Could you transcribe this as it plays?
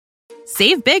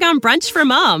Save big on brunch for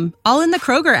mom, all in the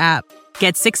Kroger app.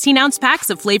 Get 16-ounce packs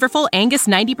of flavorful Angus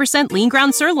 90% lean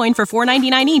ground sirloin for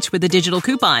 $4.99 each with a digital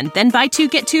coupon. Then buy 2,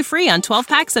 get 2 free on 12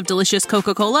 packs of delicious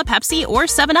Coca-Cola, Pepsi, or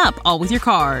 7-Up, all with your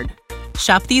card.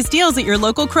 Shop these deals at your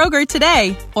local Kroger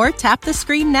today, or tap the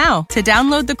screen now to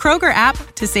download the Kroger app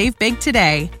to save big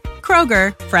today.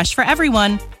 Kroger, fresh for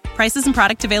everyone. Prices and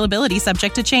product availability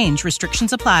subject to change.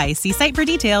 Restrictions apply. See site for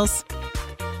details.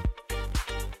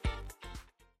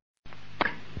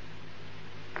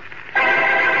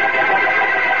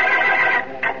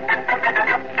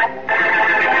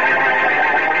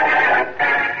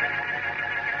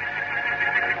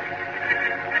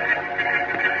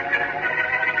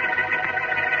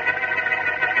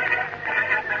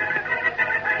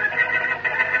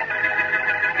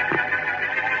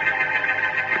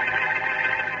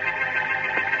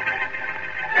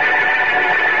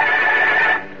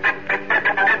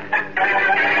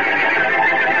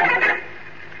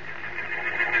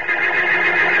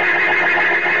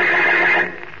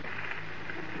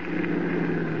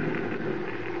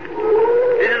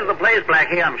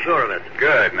 Blackie, I'm sure of it.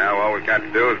 Good. Now all we've got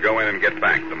to do is go in and get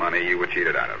back the money you were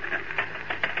cheated out of.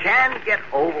 Can't get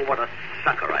over what a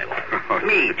sucker I was.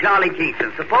 Me, Charlie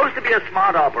Kingston, supposed to be a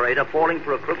smart operator, falling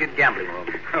for a crooked gambling room.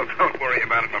 Well, don't worry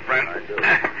about it, my friend. I do.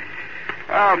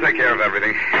 I'll take care of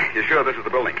everything. You sure this is the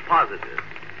building? Positive.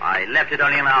 I left it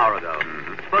only an hour ago.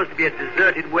 Mm-hmm. It's supposed to be a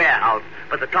deserted warehouse,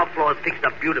 but the top floor is fixed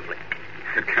up beautifully.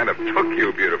 It kind of took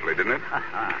you beautifully, didn't it?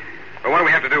 Well, what do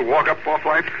we have to do? Walk up 4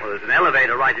 flights? Well, there's an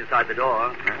elevator right inside the door.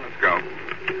 Well, let's go.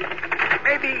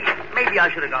 Maybe I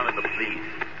should have gone to the police.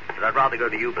 But I'd rather go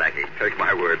to you, Blackie. Take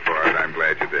my word for it. I'm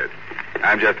glad you did.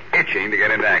 I'm just itching to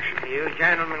get into action. Are you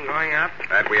gentlemen going up?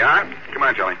 That we are? Come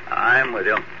on, Charlie. I'm with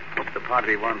you. Hope the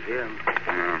party wants here.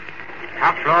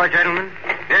 Top floor, gentlemen?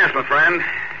 Yes, my friend.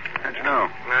 How'd you know?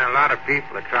 Well, a lot of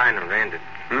people are trying to rent it.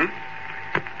 Hmm?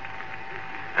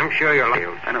 I'm sure you'll like it.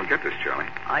 I don't get this, Charlie.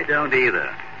 I don't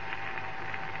either.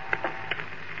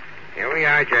 Here we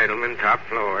are, gentlemen, top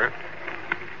floor.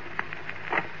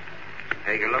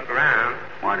 Take a look around.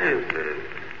 What is this?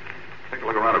 Take a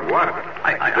look around at what?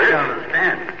 I don't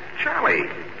understand. Charlie,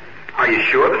 are you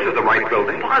sure this is the right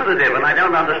building? Positive, and I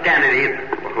don't understand it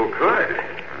either. Well, who could?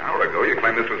 An hour ago, you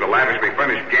claimed this was a lavishly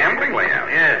furnished gambling layout.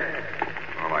 Yes.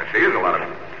 All I see is a lot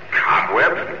of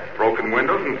cobwebs, broken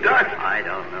windows, and dust. I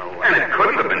don't know what... And it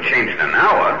couldn't have been changed in an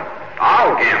hour.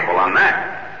 I'll gamble on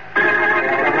that.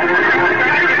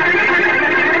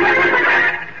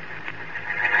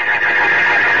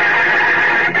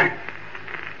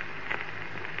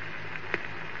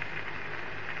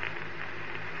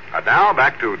 And now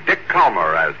back to Dick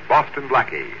Calmer as Boston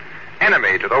Blackie.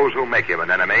 Enemy to those who make him an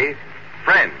enemy.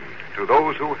 Friend to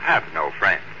those who have no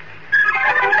friend.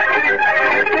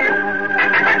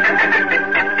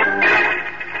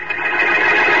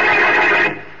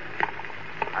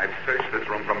 I've searched this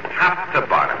room from top to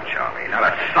bottom, Charlie. Not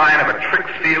a sign of a trick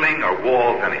ceiling or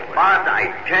walls anywhere. But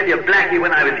I tell you, Blackie,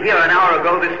 when I was here an hour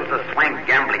ago, this was a swank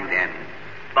gambling den.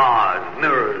 Bars,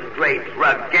 mirrors, drapes,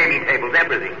 rugs, gaming tables,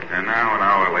 everything. And now, an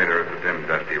hour later, it's a dim,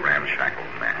 dusty, ramshackle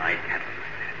mess. I can't.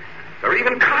 There are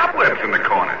even cobwebs in the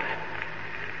corners.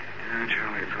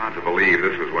 Charlie, it's hard to believe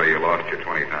this was where you lost your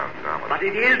 $20,000. But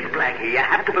it is, Blackie. You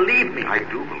have to believe me. I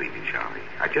do believe you, Charlie.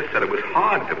 I just said it was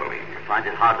hard to believe you. I find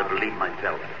it hard to believe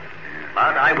myself.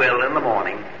 But I will in the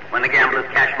morning, when the gamblers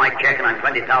cash my check and I'm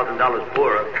 $20,000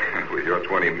 poorer. With your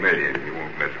 $20 million, you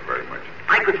won't miss it very much.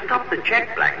 I could stop the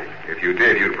check, Blackie. If you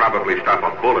did, you'd probably stop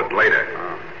a bullet later.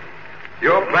 Oh.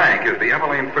 Your bank is the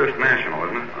Everlane First National,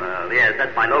 isn't it? Well, yes,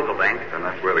 that's my local bank. Then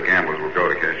that's where the gamblers will go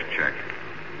to cash a check.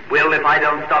 Will if I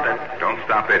don't stop it. Don't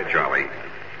stop it, Charlie.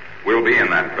 We'll be in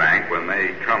that bank when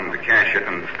they come to cash it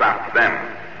and stop them.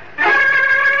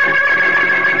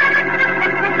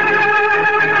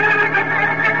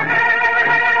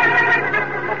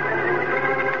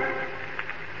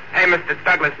 Hey, Mr.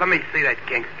 Douglas, let me see that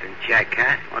Kingston check,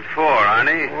 huh? What for,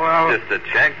 Arnie? Well... Just a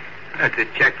check? That's a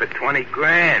check for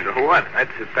 $20,000. What?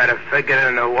 That's a better figure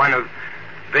than the one of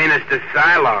Venus de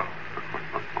Silo.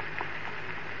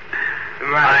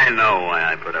 I know why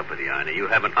I put up with you, Arnie. You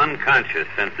have an unconscious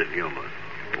sense of humor.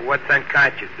 What's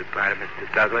unconscious about it,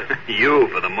 Mr. Douglas? You,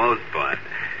 for the most part.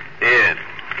 Here's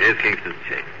Kingston's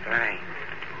check. Thanks.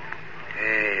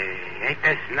 Hey, ain't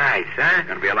this nice, huh? It's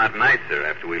going to be a lot nicer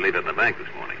after we leave it in the bank this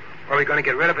morning. Are we going to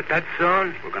get rid of it that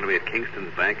soon? We're going to be at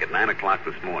Kingston's bank at 9 o'clock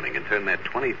this morning and turn that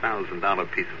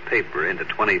 $20,000 piece of paper into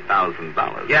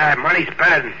 $20,000. Yeah, money's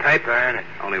better than paper, ain't it?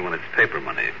 Only when it's paper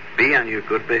money. Be on your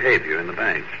good behavior in the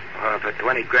bank. Oh, for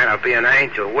 20 grand, I'll be an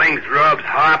angel. Wings, robes,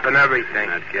 harp, and everything.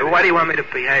 Not kidding. Why do you want me to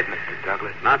behave, Mr.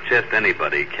 Douglas? Not just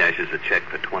anybody cashes a check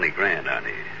for 20 grand,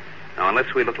 Arnie. Now,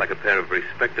 unless we look like a pair of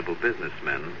respectable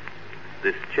businessmen,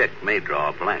 this check may draw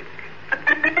a blank. Now,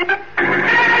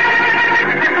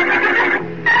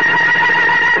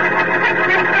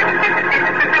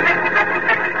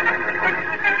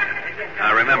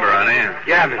 remember, Arnie.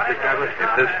 Yeah, Mr. Douglas.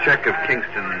 If this check of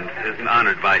Kingston's isn't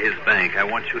honored by his bank, I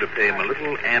want you to pay him a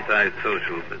little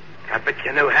anti-social business. I bet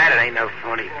you knew how it ain't no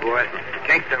phony, boy.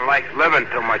 Kingston likes living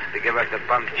too much to give us a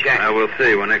bum check. Now, we'll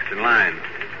see. We're next in line.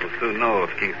 We'll soon know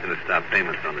if Kingston has stopped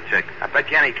payments on the check. I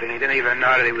bet you anything. He didn't even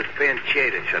know that he was being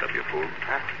cheated. Shut up, you fool.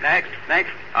 Huh? Next.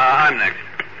 I'm next.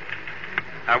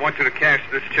 I want you to cash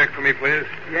this check for me, please.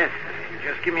 Yes.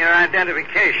 Just give me your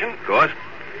identification. Of course.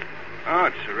 Oh,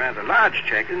 it's a rather large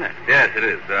check, isn't it? Yes, it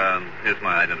is. Here's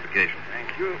my identification.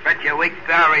 Thank you. Bet you weak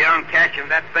salary on cashing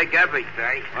that big every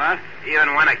day. What?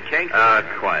 Even when a king?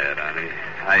 Quiet, Arnie.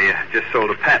 I just sold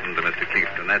a patent to Mr.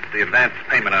 Kingston. That's the advance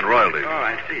payment on royalties. Oh,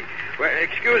 I see. Well,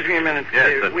 excuse me a minute.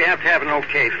 Yes, we have to have an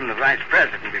okay from the vice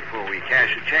president before we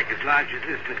cash a check as large as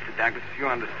this, Mr. Douglas. You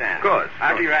understand? Of course.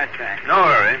 I'll be right back. No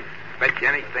hurry. Bet you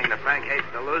anything the bank hates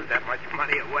to lose that much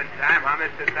money at one time, huh,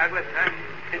 Mr. Douglas? Huh?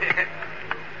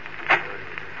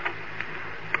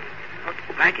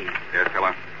 Blackie. Yes,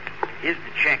 hello? Here's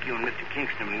the check you and Mr.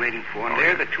 Kingston were waiting for, and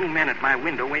there are the two men at my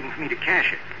window waiting for me to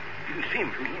cash it. You can see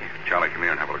them from here. Charlie, come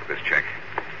here and have a look at this check.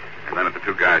 And then at the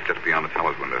two guys just beyond the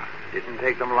teller's window. Didn't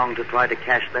take them long to try to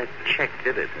cash that check,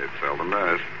 did it? It seldom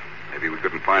does. Maybe we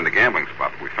couldn't find the gambling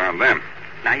spot, but we found them.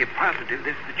 Now, you're positive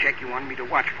this is the check you wanted me to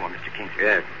watch for, Mr.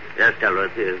 Kingston? Yes,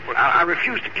 Delroy, it is. Well, I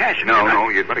refuse to cash it. No,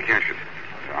 you'd better cash it.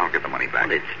 I'll get the money back.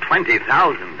 Well, it's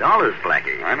 $20,000,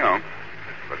 Blackie. I know.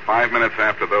 But 5 minutes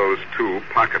after those two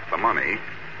pocket the money,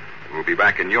 it will be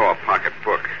back in your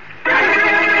pocketbook.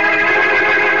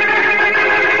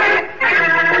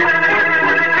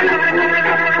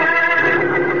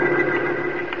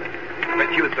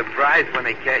 But you were surprised when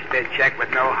they cashed their check with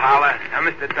no holler, huh,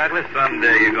 Mr. Douglas?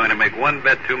 Someday you're going to make one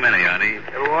bet too many, Arnie.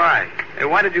 Why? Hey,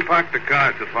 why did you park the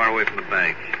car so far away from the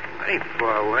bank? It ain't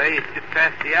far away. It's just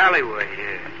past the alleyway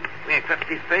here. We ain't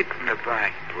 50 feet from the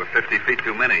bank. We're 50 feet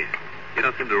too many. You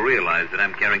don't seem to realize that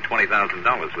I'm carrying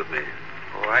 $20,000 with me.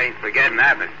 Oh, I ain't forgetting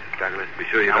that, Mr. Douglas. Be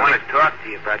sure you I don't. want to talk to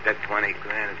you about that 20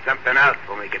 grand and something else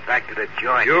when we get back to the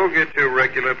joint. You'll get your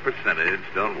regular percentage.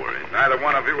 Don't worry. Neither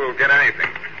one of you will get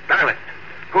anything. Douglas,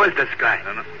 who is this guy? I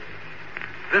don't know.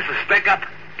 Is this a stick-up?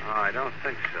 Oh, I don't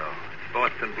think so. It's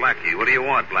Boston Blackie. What do you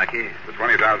want, Blackie? The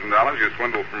 $20,000 you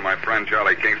swindled from my friend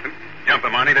Charlie Kingston. Jump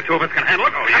him, Arnie. The two of us can handle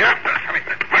it. Oh, yeah?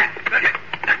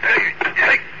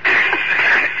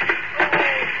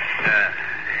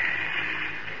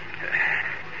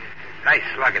 Nice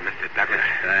slugging, Mr. Douglas.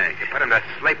 Thanks. You put him to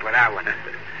sleep with that one.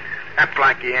 That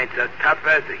Blackie ain't so tough,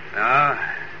 is he? No.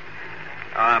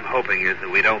 All I'm hoping is that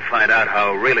we don't find out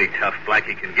how really tough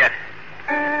Blackie can get.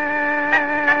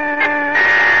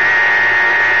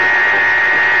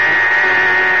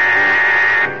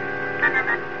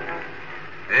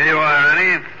 Here you are,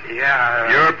 Arnie. Yeah.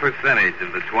 Your percentage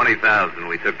of the $20,000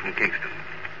 we took from Kingston.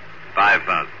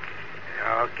 $5,000.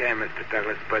 Okay, Mr.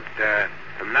 Douglas, but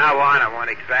from now on, I want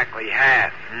exactly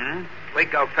half. We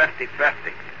go 50-50.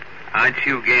 Aren't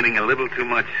you gaining a little too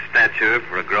much stature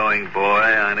for a growing boy,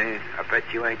 Arnie? I bet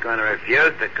you ain't going to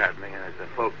refuse to cut me in as a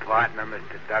full partner,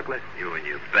 Mr. Douglas. You and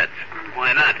your bets.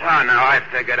 Why not? Well, now I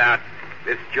figured out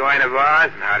this joint of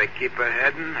ours and how to keep it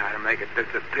hidden, how to make it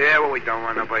disappear when we don't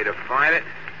want nobody to find it.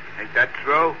 Ain't that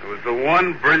true? It was the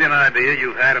one brilliant idea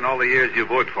you've had in all the years you've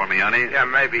worked for me, Arnie. Yeah,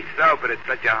 maybe so, but it's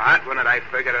such a hot one that I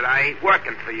figured that I ain't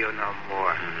working for you no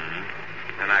more.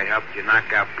 And I helped you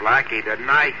knock out Blackie, didn't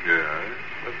I? Yeah.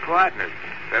 We're partners.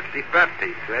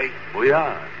 50-50, see? We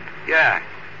are. Yeah.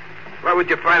 Where would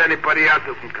you find anybody else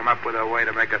who can come up with a way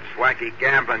to make a swacky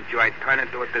gambling joint turn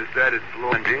into a deserted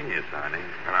fluent? Genius, Arnie.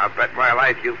 And I'll bet my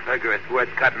life you figure it's worth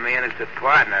cutting me in as a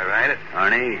partner, ain't it?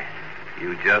 Arnie,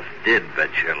 you just did bet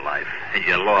your life, and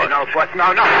you lost. No, but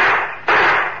no.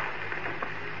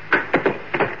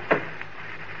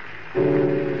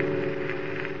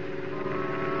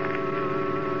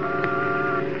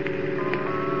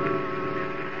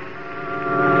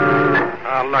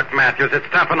 Look, Matthews, it's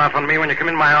tough enough on me when you come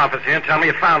in my office here and tell me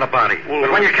you found a body.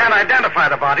 But when you can't identify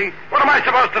the body, what am I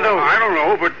supposed to do? I don't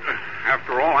know, but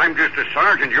after all, I'm just a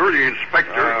sergeant. You're the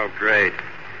inspector. Oh, great.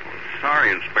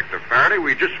 sorry, Inspector Faraday.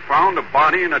 We just found a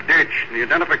body in a ditch. The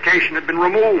identification had been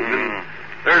removed. And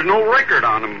there's no record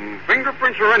on him,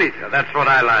 fingerprints or anything. That's what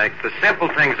I like. The simple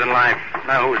things in life.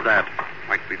 Now, who's that?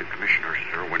 Might be the commissioner,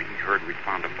 sir. When he heard we'd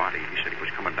found a body, he said he was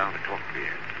coming down to talk to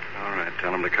you. All right,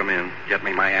 tell him to come in. Get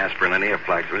me my aspirin and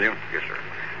earplugs, will you? Yes, sir.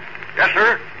 Yes,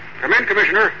 sir. Come in,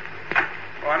 Commissioner.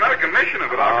 Well, I'm not a commissioner,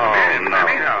 but I'll come in. no.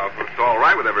 Anyhow, if it's all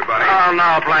right with everybody. Oh,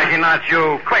 no, Blackie, not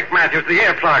you. Quick, Matthews, the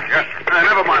earplugs. Yes, sir.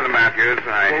 Never mind the Matthews.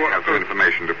 I have some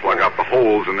information to plug up the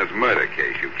holes in this murder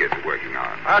case you kids are working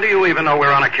on. How do you even know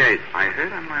we're on a case? I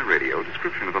heard on my radio a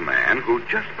description of a man who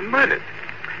just been murdered.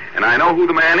 And I know who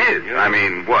the man is. I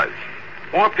mean, was.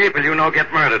 More people you know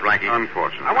get murdered, Blackie.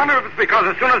 Unfortunately. I wonder if it's because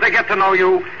as soon as they get to know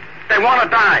you, they want to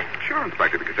die. Sure,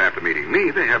 Inspector, because after meeting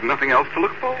me, they have nothing else to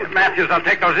look forward to. Matthews, I'll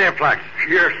take those earplugs.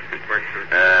 Yes, Inspector.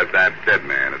 That dead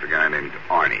man is a guy named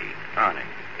Arnie. Arnie.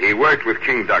 He worked with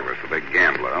King Douglas, the big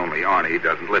gambler, only Arnie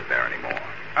doesn't live there anymore.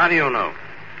 How do you know?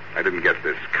 I didn't get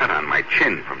this cut on my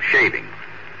chin from shaving.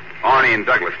 Arnie and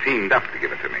Douglas teamed up to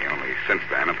give it to me, only since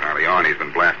then, apparently Arnie's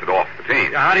been blasted off the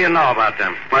team. Yeah, how do you know about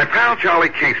them? My pal Charlie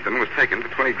Kingston was taken for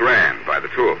 $20,000 by the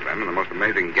two of them in the most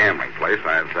amazing gambling place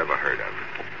I've ever heard of.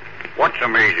 What's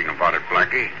amazing about it,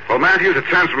 Blackie? Well, Matthews, it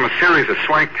turns from a series of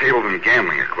swank tables and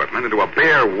gambling equipment into a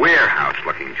bare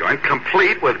warehouse-looking joint,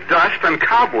 complete with dust and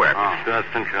cobwebs. Dust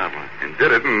and cobwebs. And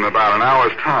did it in about an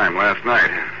hour's time last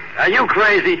night. Are you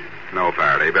crazy? No,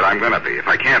 Faraday, but I'm going to be if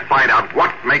I can't find out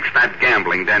what makes that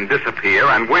gambling den disappear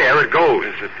and where it goes.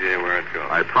 Disappear where it goes.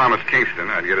 I promised Kingston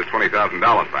I'd get his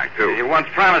 $20,000 back, too. You once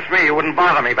promised me you wouldn't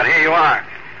bother me, but here you are.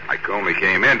 I only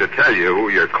came in to tell you who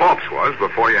your corpse was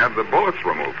before you have the bullets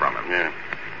removed from him. Yeah.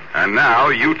 And now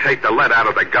you take the lead out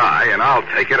of the guy, and I'll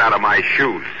take it out of my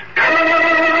shoes.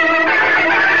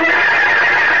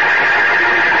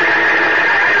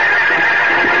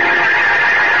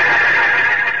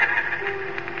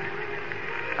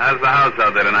 How's the house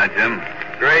out there tonight, Jim?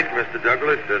 Great, Mr.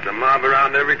 Douglas. There's a mob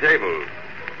around every table.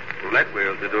 Roulette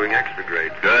wheels are doing extra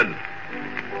great. Good.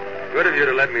 Good of you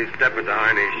to let me step into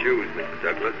Arnie's shoes, Mr.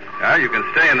 Douglas. Well, you can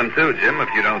stay in them, too, Jim, if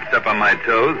you don't step on my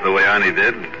toes the way Arnie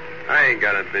did. I ain't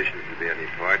got ambitions to be any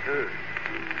partner.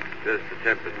 Just a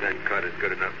 10% cut is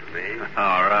good enough for me.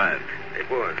 All right. Hey,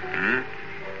 boys. Hmm?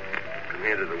 Come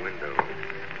here to the window.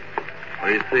 What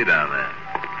do you see down there?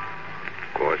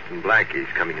 Boston Blackie's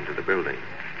coming into the building.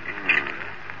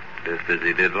 Just as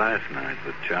he did last night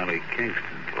with Charlie Kingston.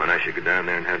 Want I should go down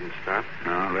there and have him stop?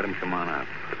 No, let him come on up.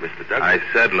 But, Mr. Douglas... I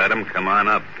said let him come on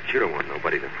up. But you don't want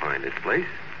nobody to find this place.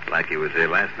 Blackie was here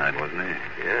last night, wasn't he?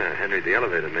 Yeah, Henry, the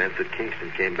elevator man, said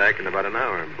Kingston came back in about an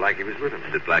hour, and Blackie was with him.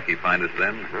 Did Blackie find us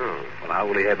then? No. Well, how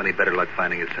will he have any better luck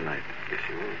finding us tonight? Yes,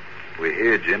 you will. We're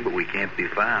here, Jim, but we can't be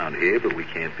found. Here, but we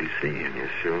can't be seen. Yes,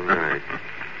 you're right.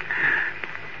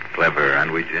 Clever,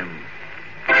 aren't we, Jim?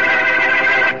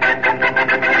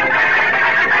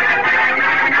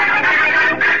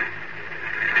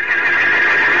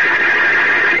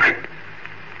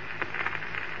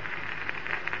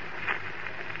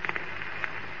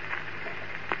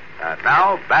 And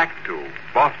now, back to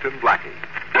Boston Blackie.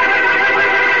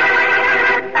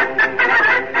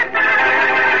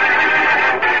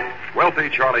 Wealthy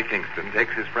Charlie Kingston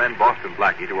takes his friend Boston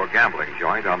Blackie to a gambling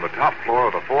joint on the top floor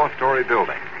of a four-story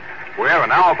building, where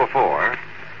an hour before,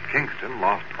 Kingston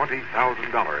lost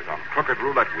 $20,000 on crooked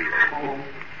roulette wheels.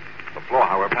 The floor,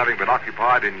 however, having been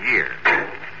occupied in years.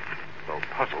 Though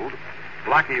puzzled,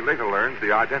 Blackie later learns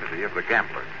the identity of the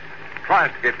gamblers,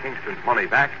 tries to get Kingston's money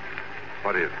back,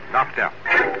 but is knocked out.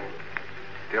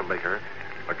 Still later,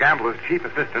 the gambler's chief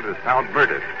assistant is found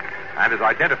murdered and is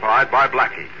identified by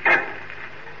Blackie.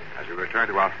 As we return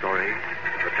to our story,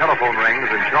 the telephone rings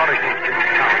in Charlie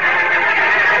Kingston's house.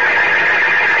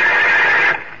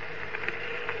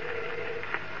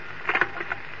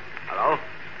 Hello?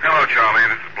 Hello, Charlie.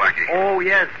 This is Blackie. Oh,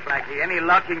 yes, Blackie. Any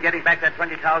luck in getting back that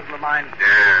 $20,000 of mine?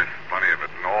 Yes, plenty of it,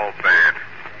 and all bad.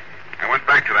 I went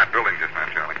back to that building just now,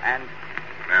 Charlie. And?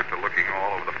 After looking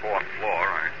all over the fourth floor,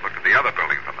 I looked at the other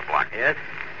buildings on the block. Yes?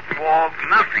 All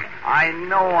nothing. I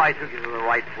know I took you to the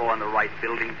right floor and the right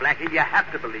building, Blackie. You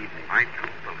have to believe me. I do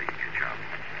believe you, Charlie.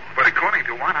 But according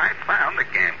to what I found, the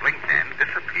gambling den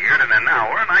disappeared in an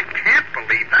hour, and I can't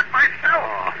believe that myself.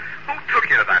 Oh. Who took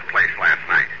you to that place last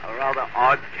night? A rather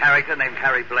odd character named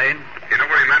Harry Blaine. You know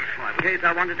where he lives? Well, in case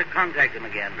I wanted to contact him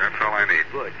again. That's all I need.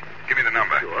 Good. Give me the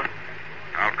number. Sure.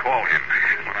 I'll call him.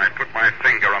 When I put my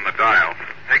finger on the dial,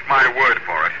 take my word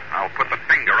for it, I'll put the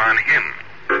finger on him.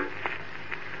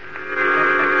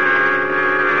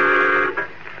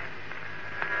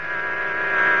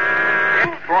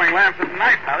 Throwing lamps at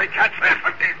night, Harry. Catch this.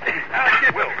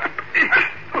 Will.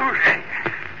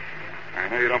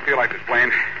 You don't feel like this,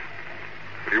 Blaine.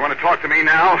 Do you want to talk to me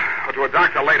now or to a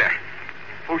doctor later?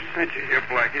 Who sent you here,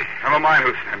 Blackie? Never mind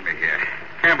who sent me here.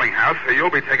 Gambling house, or you'll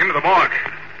be taken to the morgue.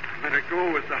 Better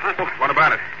go with the hospital. What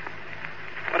about it?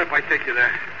 What if I take you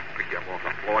there? Pick you up off the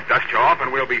floor, dust you off,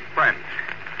 and we'll be friends.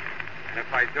 And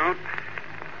if I don't?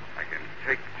 I can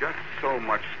take just so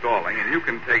much stalling, and you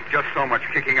can take just so much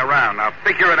kicking around. Now,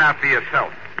 figure it out for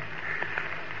yourself.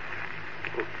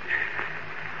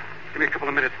 Give me a couple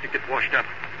of minutes to get washed up.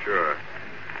 Sure.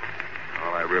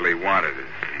 All I really wanted is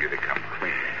for you to come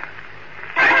clean.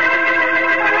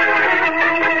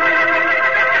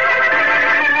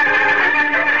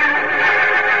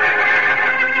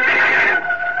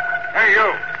 Hey, you.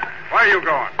 Where are you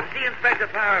going? See Inspector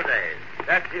Faraday.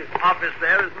 That's his office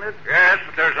there, isn't it? Yes,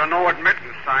 but there's a no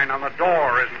admittance sign on the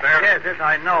door, isn't there? Yes,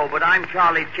 I know, but I'm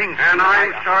Charlie Kingston. And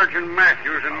I'm Sergeant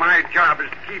Matthews, and my job is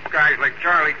to keep guys like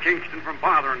Charlie Kingston from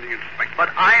bothering the inspector. But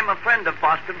I'm a friend of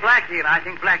Boston Blackie, and I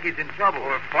think Blackie's in trouble.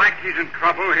 Well, if Blackie's in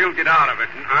trouble, he'll get out of it,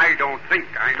 and I don't think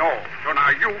I know. So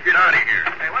now you get out of here.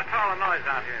 Hey, what's all the noise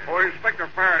out here? Oh, Inspector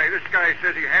Faraday, this guy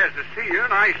says he has to see you,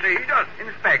 and I say he doesn't.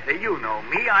 Inspector, you know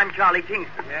me. I'm Charlie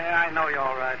Kingston. Yeah, I know you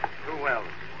all right. Too well.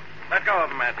 Let go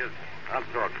of him, Matthews. I'll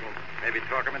talk to him. Maybe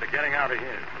talk him into getting out of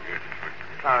here.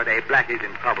 Faraday, Blackie's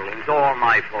in trouble. It's all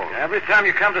my fault. Every time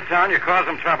you come to town, you cause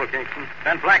him trouble, Kingston.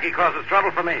 Then Blackie causes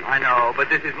trouble for me. I know, but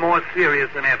this is more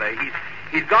serious than ever.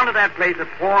 He's gone to that place at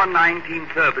 419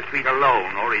 Turbo Street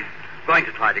alone, or he's going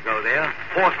to try to go there,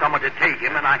 force someone to take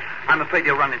him, and I'm afraid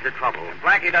he'll run into trouble.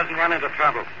 Blackie doesn't run into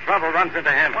trouble. Trouble runs into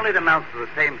him. Well, it amounts to the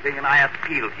same thing, and I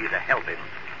appeal to you to help him.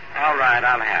 All right,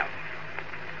 I'll help.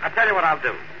 I'll tell you what I'll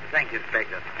do. Thank you,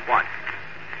 Inspector. What?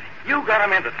 You got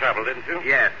him into trouble, didn't you?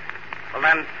 Yes. Well,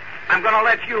 then, I'm going to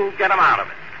let you get him out of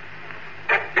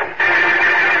it.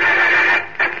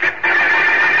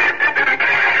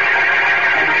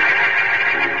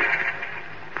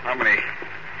 How many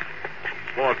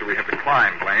floors do we have to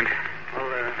climb, Blaine? Well,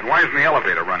 And why isn't the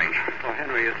elevator running? well,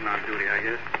 Henry isn't on duty, I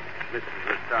guess. This is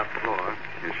the top floor.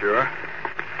 You sure?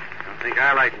 Don't think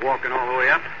I like walking all the way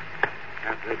up.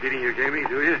 After the beating you gave me,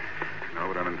 do you? No,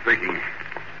 but I've been thinking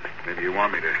maybe you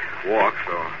want me to walk,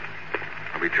 so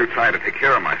I'll be too tired to take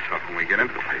care of myself when we get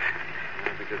into the place. I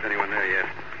don't think there's anyone there yet.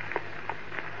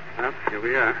 Well, here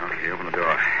we are. Okay, open the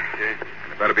door. Okay.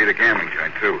 And it better be the gambling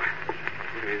joint, too.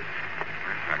 It is.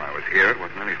 Last time I was here, it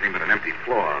wasn't anything but an empty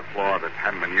floor, a floor that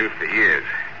hadn't been used for years.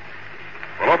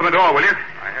 Well, open the door, will you?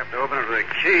 I have to open it with a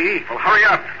key. Well, hurry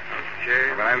up.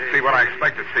 Okay. If I don't see what I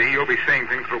expect to see, you'll be seeing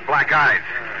things through black eyes.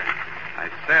 I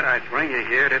said I'd bring you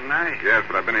here, didn't I? Yes,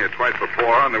 but I've been here twice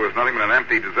before, and there was nothing but an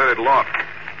empty, deserted loft.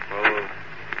 Well,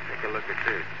 take a look at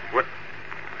this. What?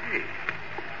 Hey,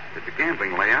 it's a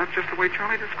gambling layout just the way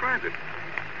Charlie described it.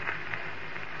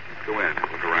 Let's go in.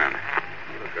 Look around.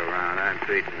 Look around. I'm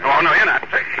beaten. Oh, no, you're not.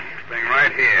 Staying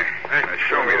right here. Now,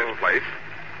 show me this place.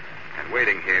 And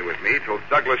waiting here with me till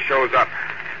Douglas shows up.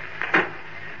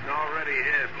 He's already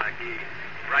here, Blackie.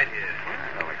 Right here.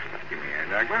 Well, give me here,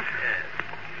 Douglas. Yes.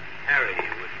 Harry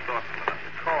was thoughtful enough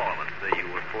to call and say you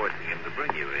were forcing him to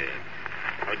bring you here.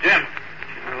 Oh, Jim.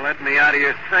 Let me out of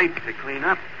your sight to clean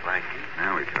up, Blackie.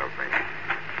 Now he tells me.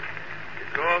 You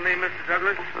called me, Mr.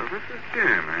 Douglas? So this is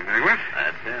Jim, eh, Douglas?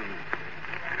 That's him.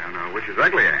 I don't know which is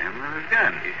uglier, him or his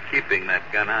gun. He's keeping that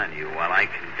gun on you while I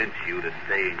convince you to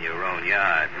stay in your own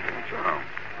yard. So,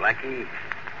 Blackie,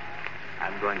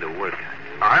 I'm going to work on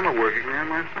you. I'm a working man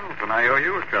myself, and I owe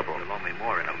you a couple. You'll owe me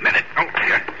more in a minute. Oh,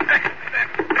 dear.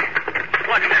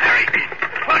 Plug him in, Harry.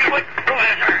 Plug him in. Go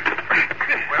ahead, sir.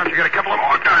 Why don't you get a couple of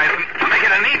more guys and make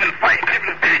it an even fight?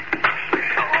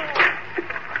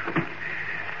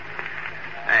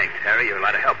 Thanks, Harry. You're a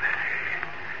lot of help.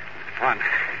 Fun.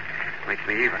 Makes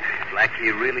me even.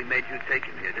 Blackie really made you take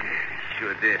him here, didn't he?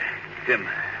 Sure did. Jim.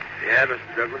 Yeah,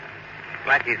 Mr. Douglas?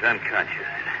 Blackie's unconscious.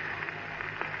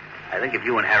 I think if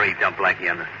you and Harry dump Blackie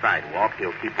on the sidewalk,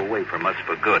 he'll keep away from us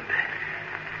for good.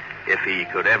 If he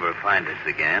could ever find us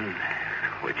again,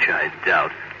 which I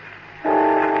doubt.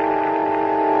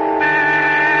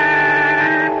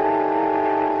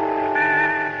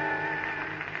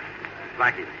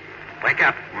 Blackie, wake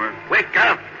up. What? Wake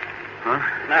up.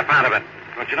 Huh? Snap out of it.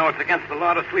 Don't you know it's against the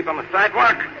law to sleep on the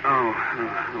sidewalk? Oh,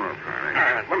 hello,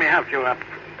 Faraday. Let me help you up.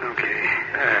 Okay.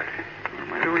 What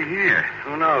am I doing here?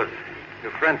 Who knows?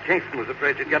 Your friend Kingston was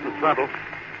afraid you'd get in trouble.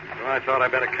 So I thought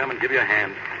I'd better come and give you a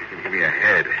hand. You can give me a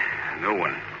head. A new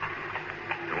one.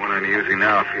 The one I'm using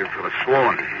now feels sort of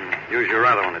swollen. Use your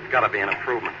other one. It's got to be an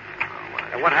improvement.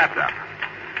 Now, what happened?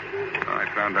 Well, I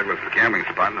found Douglas' gambling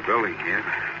spot in the building here.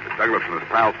 But Douglas and his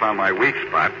pal found my weak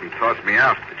spot and tossed me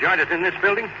out. The joint is in this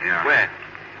building? Yeah. Where?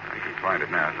 I can find it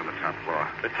now. It's on the top floor.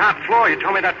 The top floor? You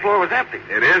told me that floor was empty.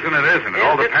 It is and it isn't. It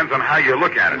all depends on how you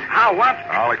look at it. How? What?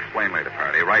 I'll explain later,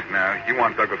 Faraday. Right now, you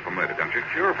want Douglas for murder, don't you?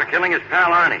 Sure, for killing his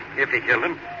pal Arnie. If he killed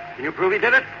him. Can you prove he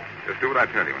did it? Just do what I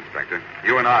tell you, Inspector.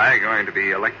 You and I are going to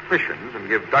be electricians and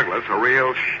give Douglas a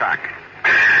real shock.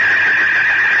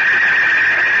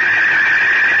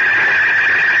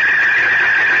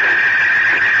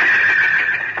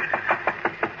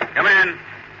 Come in.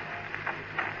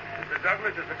 Mr.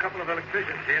 Douglas, there's a couple of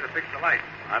electricians here to fix the light.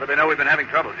 How do they know we've been having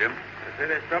trouble, Jim? They say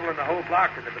there's trouble in the whole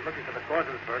block, and they've been looking for the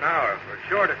causes for an hour. For a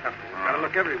short or something. We've got to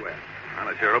look everywhere. Well,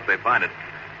 I sure hope they find it.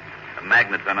 The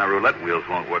magnets on our roulette wheels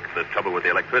won't work. The trouble with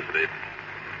the electricity.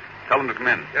 Tell them to come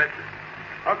in. Yes,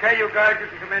 sir. Okay, you guys, you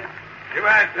can come in. Come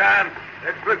on, Tom.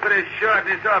 Let's look for this short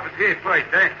in this office here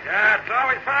first, eh? Yeah, it's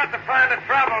always hard to find the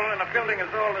trouble in a building as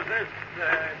old as this.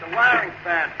 The wiring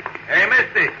span. Hey,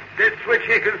 mister, this switch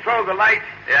here controls the light?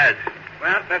 Yes.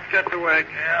 Well, let's get to work.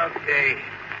 Yeah, okay.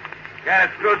 Got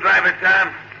a screwdriver,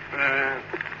 Tom?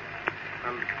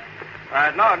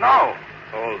 No.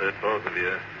 Hold it, both of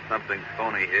you. Something's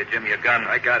phony here. Jim, your gun.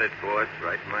 I got it, boss.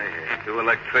 Right in my hand. Two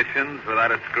electricians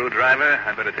without a screwdriver.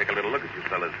 I better take a little look at you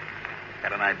fellas.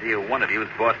 Got an idea one of you is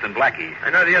Boston Blackie. I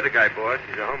know the other guy, boss.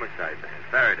 He's a homicide man.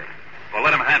 Faraday. Well,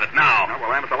 let him have it now. Now,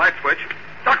 we'll aim at the light switch.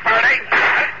 Duck, Faraday.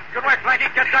 Good work, Blackie.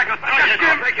 Get Douglas.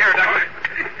 Jim. Take care, Douglas.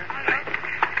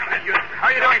 How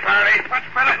are you doing, Faraday? Much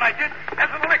better than I did as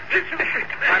an electrician.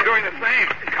 I'm doing the same,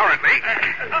 currently.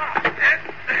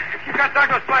 You got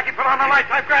Douglas, Blackie. Put on the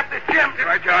lights. I've grabbed this Jim.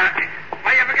 Right, John.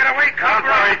 Why you ever get away, Don't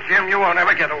worry, Jim. You won't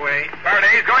ever get away.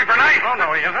 Faraday's going for knife. Oh,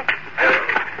 no, he isn't.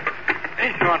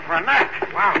 He's going for a knife.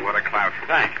 Wow, what a clout.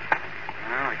 Thanks.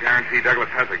 Well, I guarantee Douglas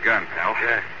has a gun, pal.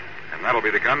 Yeah. And that'll be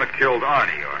the gun that killed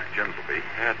Arnie, or Jim's will be.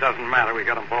 Yeah, it doesn't matter. We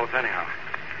got them both anyhow.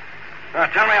 Now,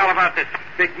 tell me all about this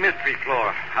big mystery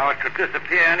floor. How it could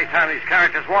disappear any time these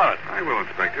characters want it. I will,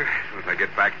 Inspector. As soon as I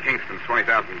get back Kingston's $20,000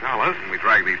 and we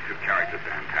drag these two characters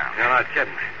downtown. You're not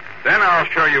kidding. Then I'll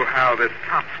show you how this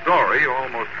top story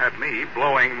almost had me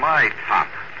blowing my top.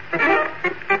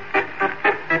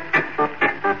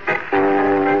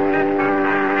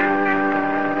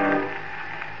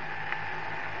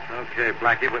 Okay,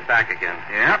 Blackie, we're back again.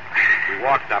 Yep. We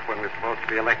walked up when we were supposed to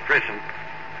be electricians.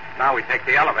 Now we take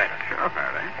the elevator. Sure,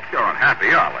 Faraday. If you're unhappy,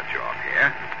 I'll let you off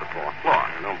here. It's the fourth floor.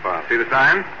 No problem. See the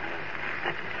sign?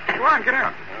 Go on, get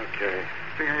out. Okay.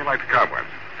 See how you like the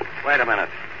cobwebs. Wait a minute.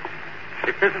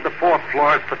 If this is the fourth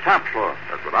floor, it's the top floor.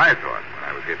 That's what I thought when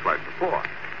I was here twice before.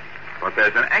 But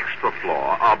there's an extra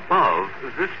floor above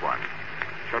this one.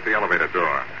 Shut the elevator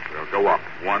door. We'll go up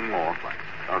one more flight.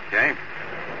 Okay.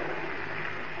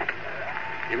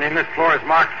 You mean this floor is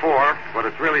marked 4, but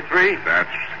it's really 3? That's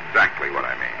exactly what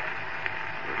I mean.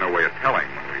 There's no way of telling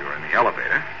when we were in the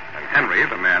elevator. And Henry,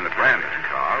 the man that ran this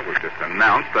car, was just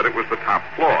announced that it was the top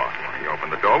floor. When he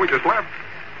opened the door, we just left.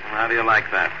 How do you like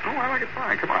that? Oh, I like it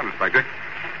fine. Come on, Inspector.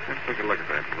 Let's take a look at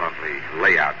that lovely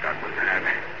layout Douglas had.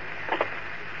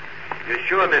 You're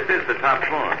sure this is the top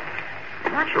floor?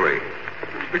 Naturally.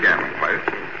 This is the gambling place.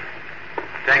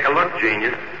 Take a look,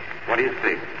 genius. What do you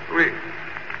see?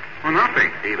 Well, nothing.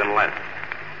 Even less.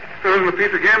 There isn't a piece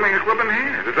of gambling equipment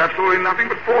here. There's absolutely nothing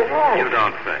but 4 walls. You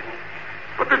don't say.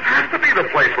 But this has to be the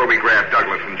place where we grabbed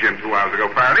Douglas and Jim 2 hours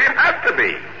ago, Faraday. It has to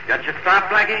be. Got your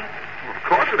stop, Blackie? Well, of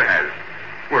course it has.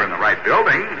 We're in the right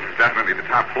building. It's definitely the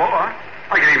top floor.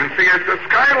 I can even see a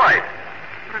skylight.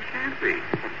 But it can't be.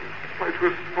 This place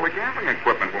was full of gambling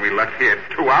equipment when we left here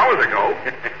 2 hours ago.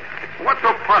 What's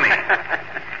so funny?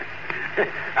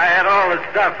 I had all the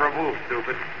stuff removed,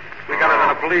 stupid. We got it in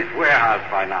a police warehouse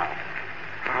by now.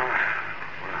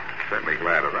 Well, certainly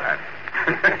glad of that.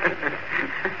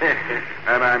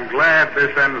 And I'm glad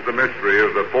this ends the mystery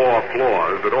of the 4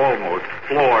 floors that almost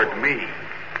floored me.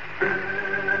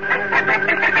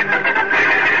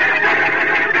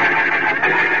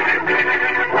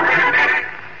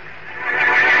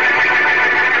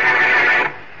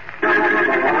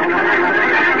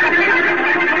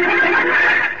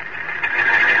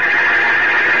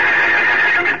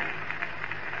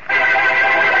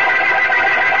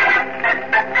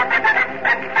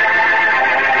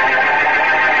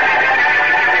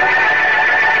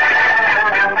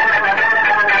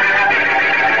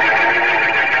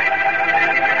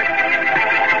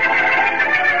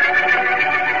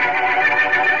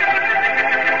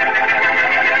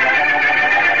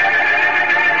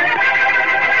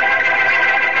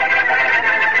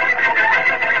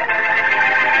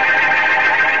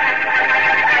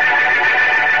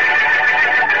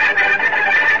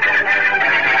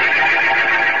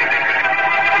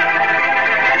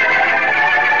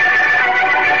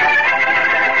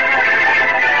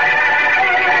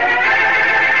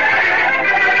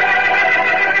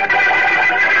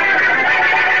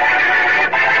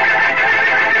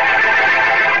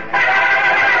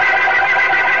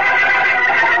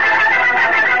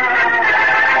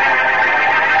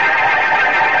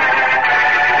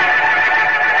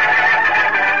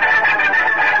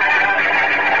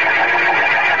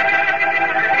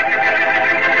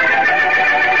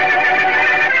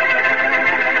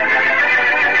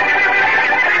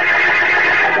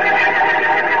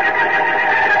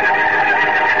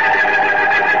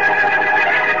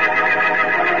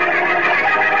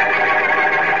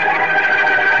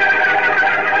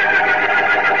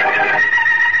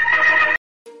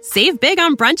 Save big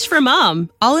on brunch for mom,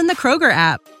 all in the Kroger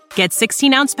app. Get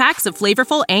 16-ounce packs of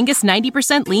flavorful Angus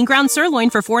 90% lean ground sirloin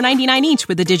for $4.99 each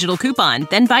with a digital coupon.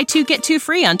 Then buy 2, get 2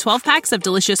 free on 12 packs of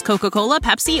delicious Coca-Cola,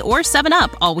 Pepsi, or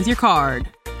 7-Up, all with your card.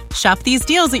 Shop these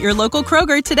deals at your local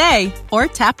Kroger today, or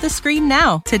tap the screen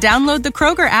now to download the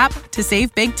Kroger app to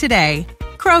save big today.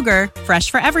 Kroger,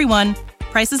 fresh for everyone.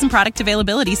 Prices and product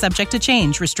availability subject to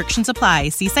change. Restrictions apply.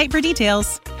 See site for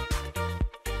details.